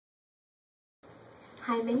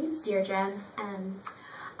Hi, my name's Deirdre.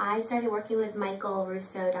 I started working with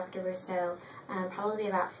Ruscio, Dr. Ruscio, probably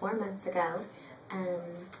about 4 months ago.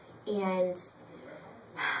 And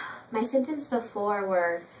my symptoms before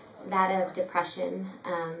were that of depression.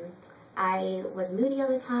 I was moody all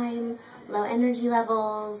the time, low energy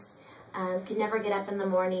levels, could never get up in the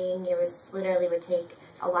morning. It was literally would take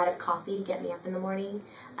a lot of coffee to get me up in the morning.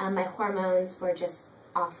 My hormones were just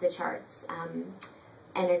off the charts.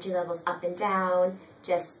 Energy levels up and down,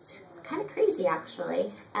 just kind of crazy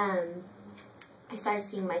actually. I started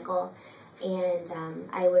seeing Michael, and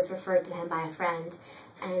I was referred to him by a friend,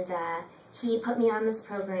 and he put me on this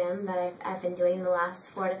program that I've been doing the last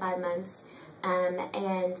 4 to 5 months,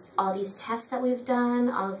 and all these tests that we've done,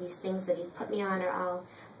 all of these things that he's put me on are all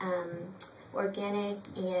organic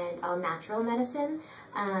and all natural medicine.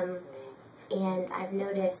 And I've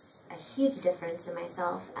noticed a huge difference in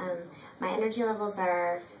myself. My energy levels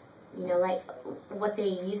are, like what they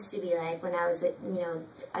used to be like when I was,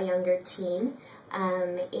 a younger teen.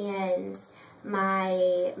 And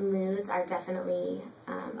my moods are definitely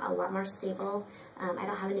a lot more stable. I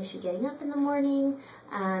don't have an issue getting up in the morning.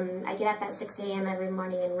 I get up at 6 a.m. every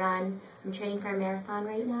morning and run. I'm training for a marathon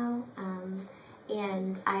right now.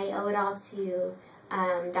 And I owe it all to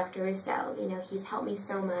Dr. Ruscio. He's helped me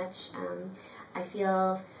so much. I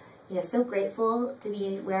feel, so grateful to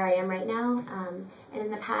be where I am right now. And in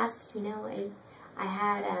the past, I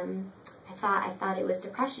thought it was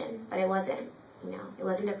depression, but it wasn't. It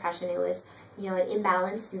wasn't depression. It was, an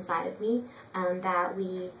imbalance inside of me that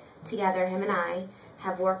we together, him and I,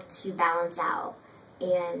 have worked to balance out.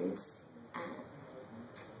 And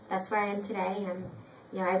that's where I am today. And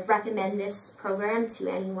I recommend this program to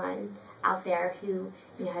anyone out there who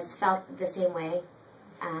has felt the same way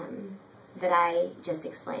that I just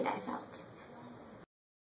explained I felt.